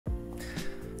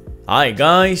Hi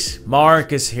guys,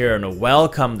 Marcus here and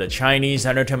welcome to Chinese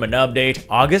Entertainment Update,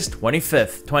 August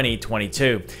 25th,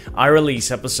 2022. I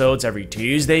release episodes every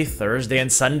Tuesday, Thursday, and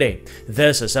Sunday.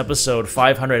 This is episode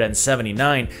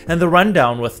 579, and the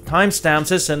rundown with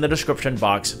timestamps is in the description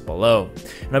box below.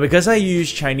 Now, because I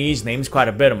use Chinese names quite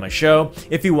a bit on my show,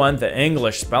 if you want the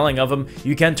English spelling of them,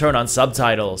 you can turn on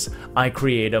subtitles. I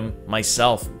create them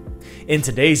myself. In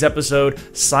today's episode,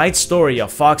 Side Story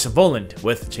of Fox Volant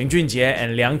with Junjie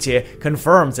and Liang Jie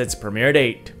confirms its premiere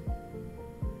date.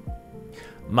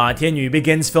 Ma Tianyu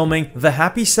begins filming The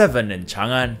Happy Seven in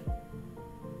Chang'an.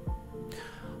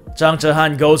 Zhang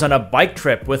Zhehan goes on a bike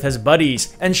trip with his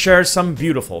buddies and shares some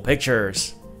beautiful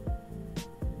pictures.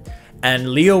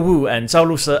 And Liu Wu and Zhao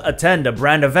Lusi attend a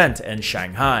brand event in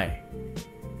Shanghai.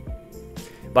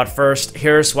 But first,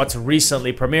 here's what's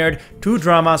recently premiered, 2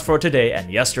 dramas for today and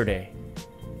yesterday.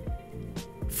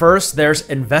 First, there's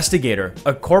Investigator,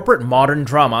 a corporate modern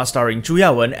drama starring Zhu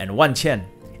Yawen and Wan Qian.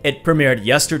 It premiered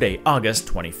yesterday, August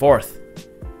 24th.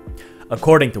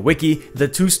 According to Wiki, the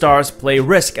 2 stars play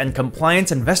risk and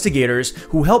compliance investigators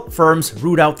who help firms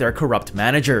root out their corrupt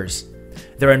managers.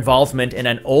 Their involvement in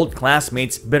an old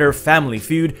classmate's bitter family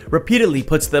feud repeatedly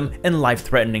puts them in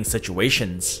life-threatening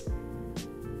situations.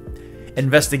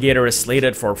 Investigator is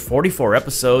slated for 44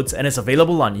 episodes and is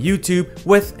available on YouTube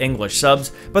with English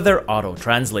subs, but they're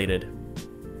auto-translated.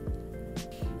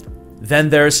 Then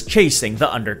there's Chasing the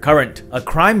Undercurrent, a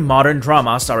crime modern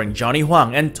drama starring Johnny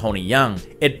Huang and Tony Yang.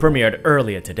 It premiered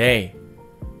earlier today.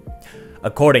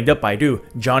 According to Baidu,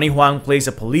 Johnny Huang plays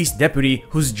a police deputy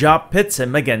whose job pits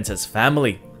him against his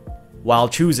family. While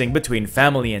choosing between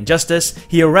family and justice,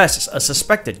 he arrests a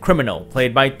suspected criminal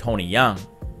played by Tony Yang.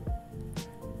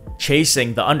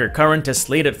 Chasing the Undercurrent is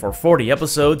slated for 40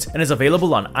 episodes and is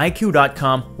available on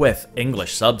iq.com with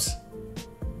English subs.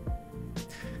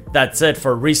 That's it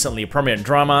for recently premiered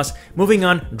dramas. Moving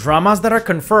on, dramas that are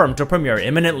confirmed to premiere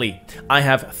imminently. I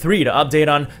have 3 to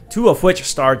update on, 2 of which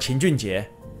star Junjie.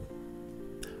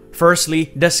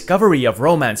 Firstly, Discovery of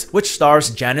Romance, which stars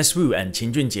Janice Wu and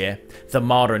Junjie. The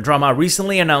modern drama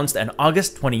recently announced an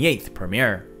August 28th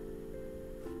premiere.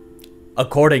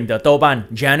 According to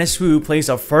Douban, Janice Wu plays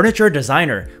a furniture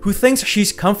designer who thinks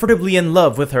she's comfortably in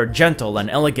love with her gentle and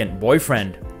elegant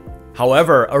boyfriend.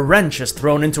 However, a wrench is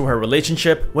thrown into her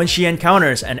relationship when she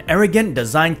encounters an arrogant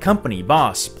design company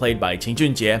boss played by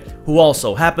Junjie, who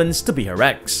also happens to be her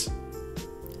ex.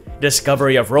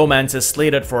 Discovery of Romance is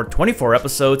slated for 24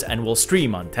 episodes and will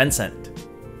stream on Tencent.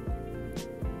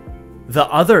 The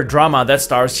other drama that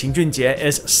stars Junjie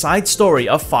is Side Story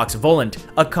of Fox Volant,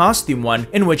 a costume one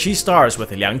in which he stars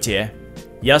with Liang Jie.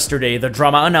 Yesterday, the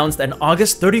drama announced an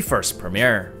August 31st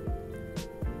premiere.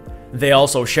 They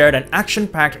also shared an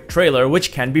action-packed trailer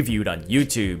which can be viewed on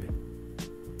YouTube.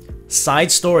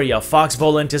 Side Story of Fox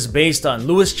Volant is based on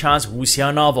Louis Cha's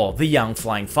wuxia novel, The Young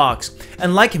Flying Fox,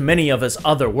 and like many of his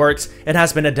other works, it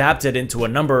has been adapted into a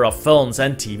number of films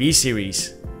and TV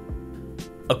series.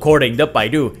 According to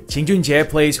Baidu, Junjie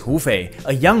plays Hu Fei,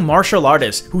 a young martial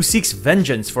artist who seeks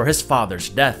vengeance for his father's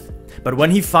death. But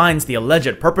when he finds the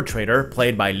alleged perpetrator,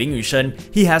 played by Lin Yushen,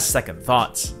 he has second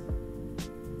thoughts.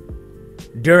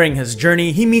 During his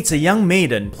journey, he meets a young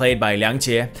maiden, played by Liang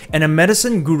Jie, and a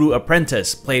medicine guru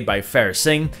apprentice, played by Fair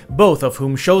Sing, both of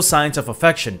whom show signs of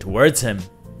affection towards him.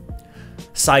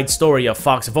 Side Story of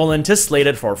Fox Volant is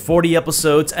slated for 40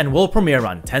 episodes and will premiere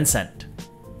on Tencent.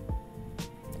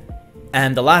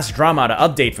 And the last drama to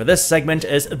update for this segment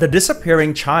is The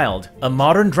Disappearing Child, a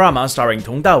modern drama starring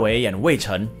Tong Dawei and Wei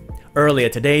Chen. Earlier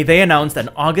today, they announced an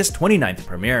August 29th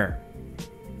premiere.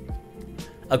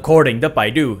 According to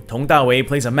Baidu, Tong Dawei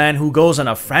plays a man who goes on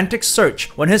a frantic search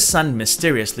when his son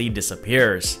mysteriously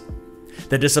disappears.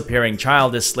 The Disappearing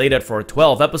Child is slated for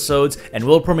 12 episodes and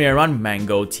will premiere on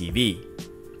Mango TV.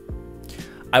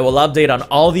 I will update on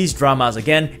all these dramas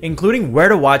again, including where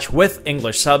to watch with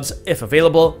English subs if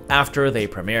available after they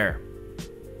premiere.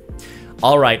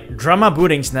 Alright, drama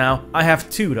bootings now. I have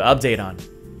 2 to update on.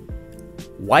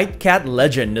 White Cat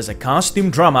Legend is a costume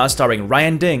drama starring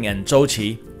Ryan Ding and Zhou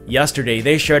Qi. Yesterday,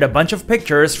 they shared a bunch of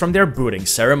pictures from their booting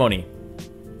ceremony.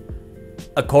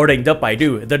 According to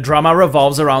Baidu, the drama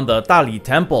revolves around the Dali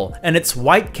Temple and its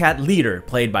White Cat leader,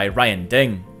 played by Ryan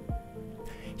Ding.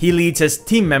 He leads his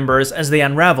team members as they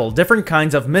unravel different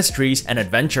kinds of mysteries and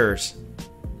adventures.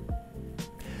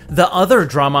 The other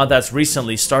drama that's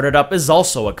recently started up is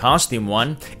also a costume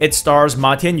one. It stars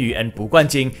Ma Tianyu and Bu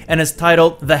Guanjing and is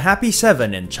titled The Happy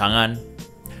Seven in Chang'an.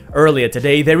 Earlier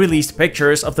today, they released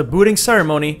pictures of the booting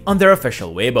ceremony on their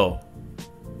official Weibo.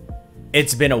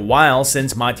 It's been a while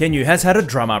since Ma Tianyu has had a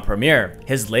drama premiere.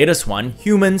 His latest one,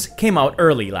 Humans, came out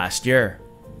early last year.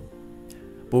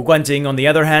 Bu Guanjing, on the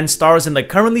other hand, stars in the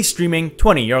currently streaming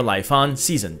 20 Your Life On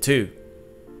Season 2.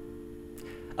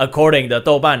 According to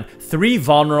Douban, 3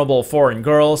 vulnerable foreign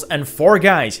girls and 4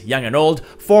 guys, young and old,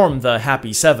 form the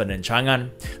Happy 7 in Chang'an.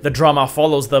 The drama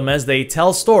follows them as they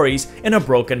tell stories in a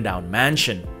broken-down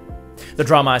mansion. The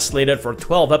drama is slated for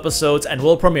 12 episodes and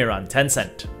will premiere on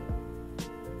Tencent.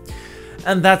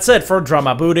 And that's it for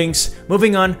drama bootings.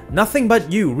 Moving on, Nothing But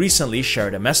You recently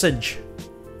shared a message.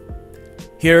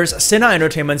 Here's Sina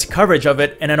Entertainment's coverage of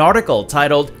it in an article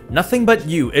titled "Nothing But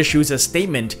You issues a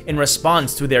statement in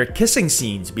response to their kissing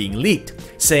scenes being leaked,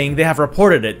 saying they have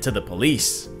reported it to the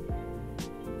police."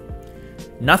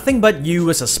 Nothing But You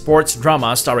is a sports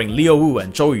drama starring Liu Wu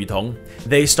and Zhou Yutong.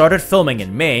 They started filming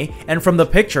in May, and from the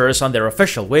pictures on their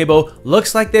official Weibo,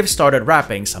 looks like they've started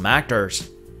wrapping some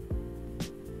actors.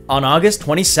 On August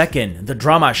 22nd, the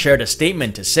drama shared a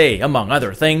statement to say, among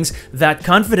other things, that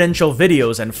confidential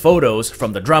videos and photos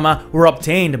from the drama were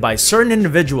obtained by certain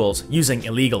individuals using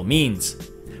illegal means.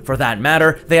 For that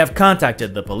matter, they have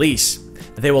contacted the police.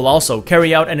 They will also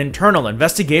carry out an internal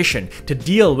investigation to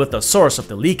deal with the source of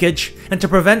the leakage and to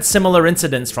prevent similar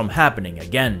incidents from happening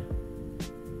again.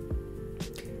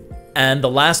 And the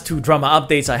last 2 drama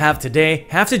updates I have today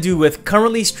have to do with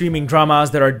currently streaming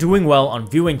dramas that are doing well on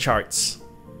viewing charts.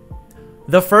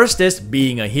 The first is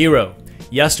Being a Hero.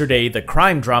 Yesterday, the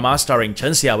crime drama starring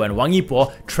Chen Xiao and Wang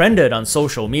Yibo trended on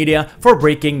social media for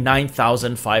breaking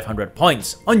 9,500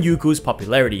 points on Youku's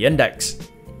popularity index.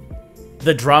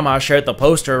 The drama shared the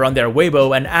poster on their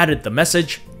Weibo and added the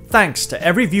message, "Thanks to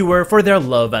every viewer for their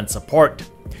love and support.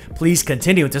 Please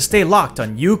continue to stay locked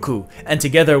on Youku, and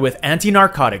together with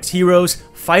anti-narcotics heroes,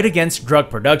 fight against drug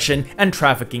production and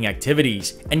trafficking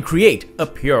activities, and create a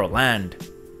pure land."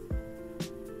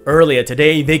 Earlier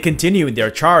today, they continued their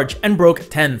charge and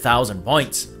broke 10,000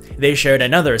 points. They shared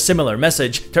another similar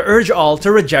message to urge all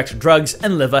to reject drugs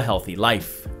and live a healthy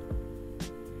life.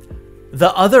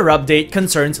 The other update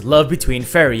concerns Love Between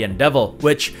Fairy and Devil,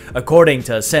 which, according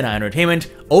to Sena Entertainment,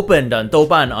 opened on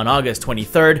Douban on August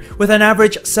 23rd with an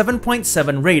average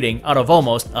 7.7 rating out of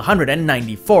almost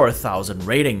 194,000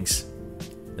 ratings.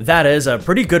 That is a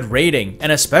pretty good rating,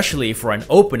 and especially for an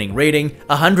opening rating,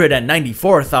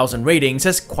 194,000 ratings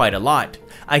is quite a lot.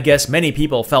 I guess many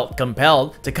people felt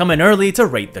compelled to come in early to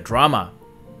rate the drama.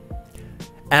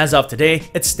 As of today,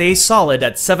 it stays solid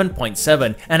at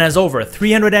 7.7 and has over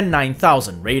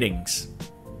 309,000 ratings.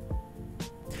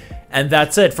 And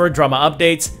that's it for drama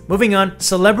updates. Moving on,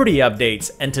 celebrity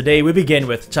updates, and today we begin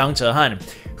with Zhang Zhehan,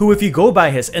 who, if you go by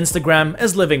his Instagram,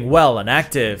 is living well and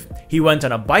active. He went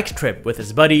on a bike trip with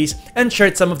his buddies and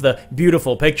shared some of the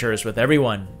beautiful pictures with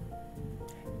everyone.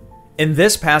 In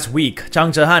this past week,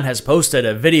 Zhang Zhehan has posted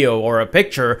a video or a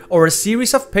picture or a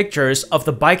series of pictures of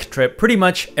the bike trip pretty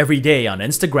much every day on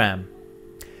Instagram.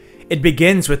 It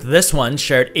begins with this one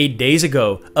shared 8 days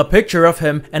ago, a picture of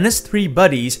him and his 3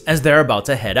 buddies as they're about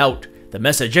to head out. The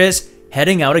message is,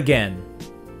 "Heading out again."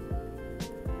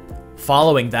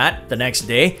 Following that, the next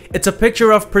day, it's a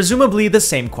picture of presumably the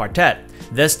same quartet,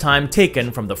 this time taken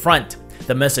from the front.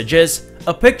 The message is,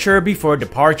 "A picture before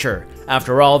departure.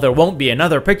 After all, there won't be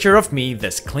another picture of me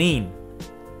this clean."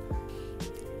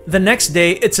 The next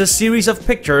day, it's a series of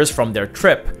pictures from their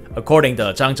trip. According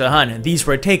to Zhang Zhehan, these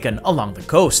were taken along the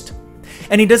coast.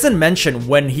 And he doesn't mention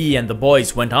when he and the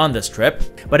boys went on this trip,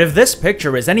 but if this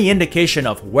picture is any indication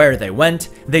of where they went,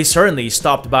 they certainly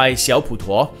stopped by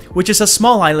Xiaoputuo, which is a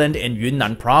small island in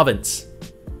Yunnan province.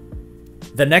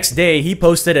 The next day, he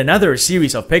posted another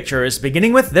series of pictures,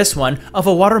 beginning with this one of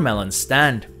a watermelon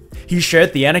stand. He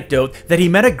shared the anecdote that he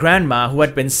met a grandma who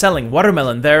had been selling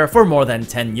watermelon there for more than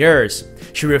 10 years.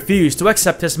 She refused to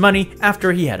accept his money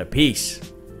after he had a piece.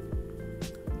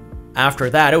 After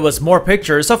that, it was more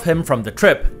pictures of him from the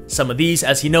trip. Some of these,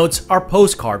 as he notes, are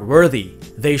postcard worthy.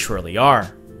 They surely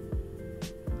are.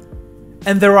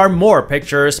 And there are more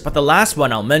pictures, but the last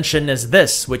one I'll mention is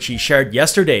this, which he shared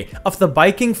yesterday, of the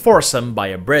biking foursome by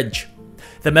a bridge.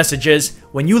 The message is,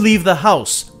 "When you leave the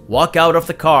house, walk out of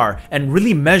the car and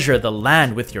really measure the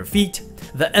land with your feet.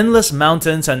 The endless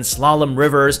mountains and slalom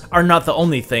rivers are not the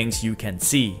only things you can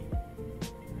see."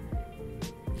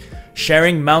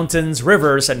 Sharing mountains,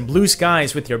 rivers, and blue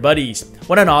skies with your buddies.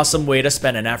 What an awesome way to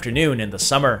spend an afternoon in the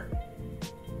summer.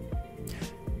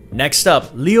 Next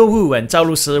up, Liu Wu and Zhao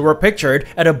Lusi were pictured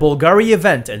at a Bulgari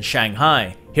event in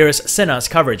Shanghai. Here's Sina's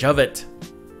coverage of it.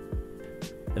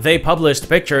 They published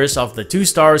pictures of the 2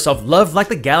 stars of Love Like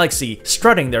the Galaxy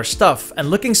strutting their stuff and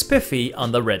looking spiffy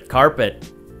on the red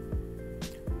carpet.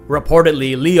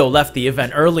 Reportedly, Leo left the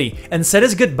event early and said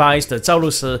his goodbyes to Zhao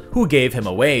Lusi, who gave him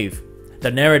a wave.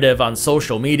 The narrative on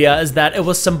social media is that it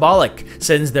was symbolic,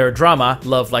 since their drama,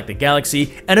 Love Like the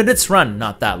Galaxy, ended its run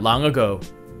not that long ago.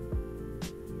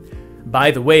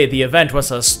 By the way, the event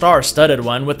was a star-studded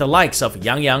one with the likes of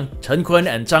Yang Yang, Chen Kun,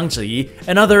 and Zhang Zhehan,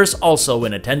 and others also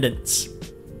in attendance.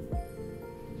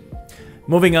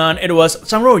 Moving on, it was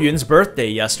Zhang Ruoyun's birthday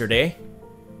yesterday.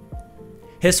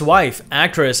 His wife,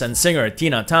 actress and singer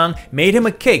Tina Tang, made him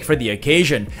a cake for the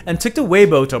occasion and took to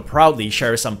Weibo to proudly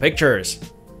share some pictures.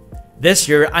 "This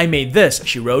year I made this,"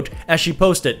 she wrote as she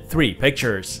posted 3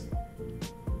 pictures.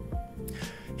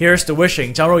 Here's to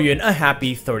wishing Zhang Ruoyun a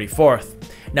happy 34th.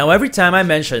 Now every time I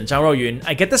mention Zhang Ruoyun,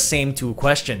 I get the same 2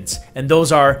 questions, and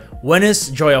those are, when is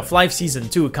Joy of Life Season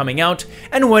 2 coming out,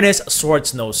 and when is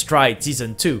Swords No Stride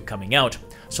Season 2 coming out?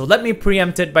 So let me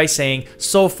preempt it by saying,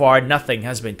 so far nothing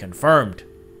has been confirmed.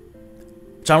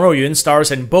 Zhang Ruoyun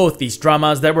stars in both these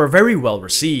dramas that were very well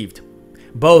received.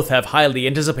 Both have highly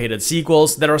anticipated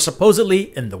sequels that are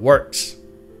supposedly in the works.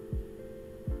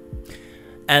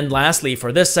 And lastly,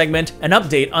 for this segment, an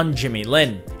update on Jimmy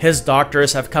Lin. His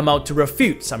doctors have come out to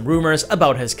refute some rumors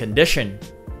about his condition.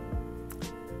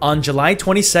 On July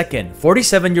 22nd,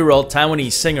 47-year-old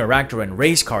Taiwanese singer, actor, and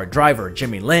race car driver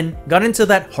Jimmy Lin got into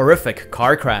that horrific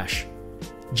car crash.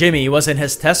 Jimmy was in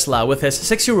his Tesla with his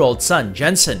 6-year-old son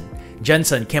Jensen.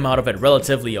 Jensen came out of it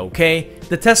relatively okay.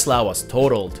 The Tesla was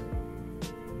totaled.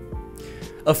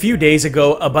 A few days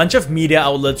ago, a bunch of media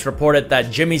outlets reported that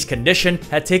Jimmy's condition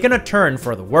had taken a turn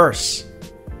for the worse.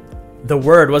 The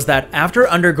word was that after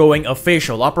undergoing a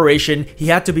facial operation, he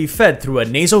had to be fed through a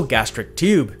nasogastric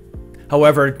tube.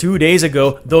 However, 2 days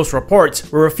ago, those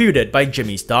reports were refuted by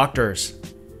Jimmy's doctors.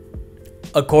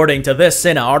 According to this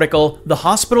Sina article, the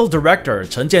hospital director,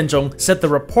 Chen Jianzhong, said the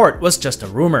report was just a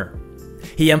rumor.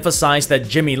 He emphasized that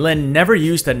Jimmy Lin never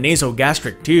used a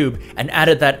nasogastric tube and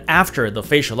added that after the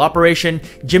facial operation,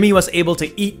 Jimmy was able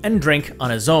to eat and drink on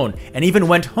his own and even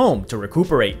went home to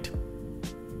recuperate.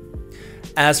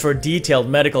 As for detailed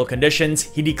medical conditions,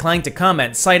 he declined to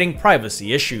comment, citing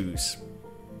privacy issues.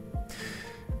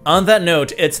 On that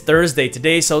note, it's Thursday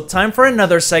today, so time for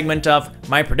another segment of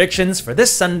my predictions for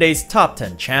this Sunday's Top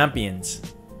 10 Champions.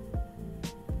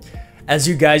 As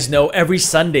you guys know, every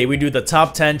Sunday we do the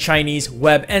top 10 Chinese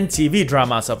web and TV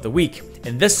dramas of the week.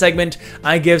 In this segment,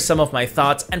 I give some of my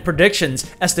thoughts and predictions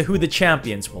as to who the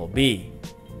champions will be.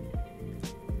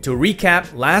 To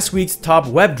recap, last week's top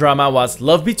web drama was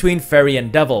Love Between Fairy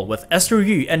and Devil with Esther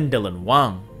Yu and Dylan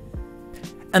Wang.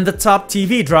 And the top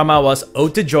TV drama was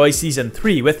Ode to Joy Season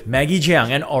 3 with Maggie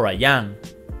Jiang and Aura Yang.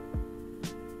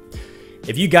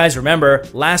 If you guys remember,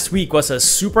 last week was a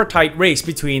super tight race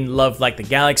between Love Like the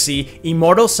Galaxy,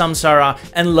 Immortal Samsara,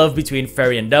 and Love Between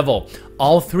Fairy and Devil.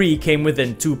 All 3 came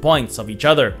within 2 points of each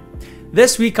other.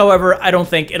 This week, however, I don't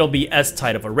think it'll be as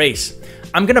tight of a race.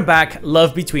 I'm gonna back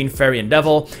Love Between Fairy and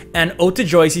Devil and Ode to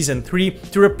Joy Season 3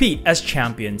 to repeat as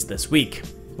champions this week.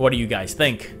 What do you guys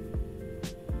think?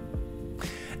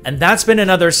 And that's been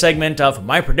another segment of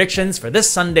my predictions for this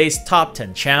Sunday's Top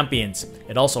 10 Champions.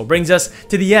 It also brings us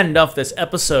to the end of this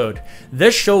episode.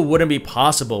 This show wouldn't be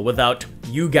possible without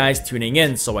you guys tuning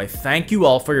in, so I thank you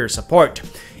all for your support.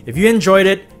 If you enjoyed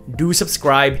it, do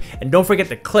subscribe and don't forget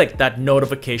to click that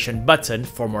notification button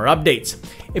for more updates.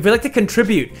 If you'd like to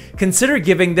contribute, consider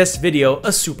giving this video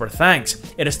a super thanks.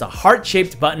 It is the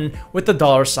heart-shaped button with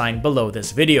the $sign below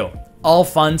this video. All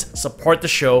funds support the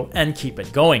show and keep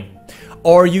it going.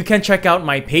 Or you can check out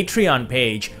my Patreon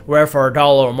page, where for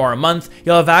 $1 or more a month,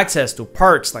 you'll have access to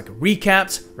perks like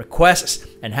recaps, requests,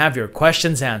 and have your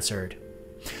questions answered.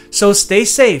 So stay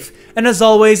safe, and as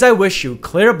always, I wish you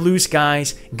clear blue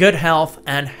skies, good health,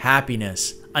 and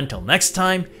happiness. Until next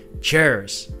time,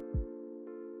 cheers!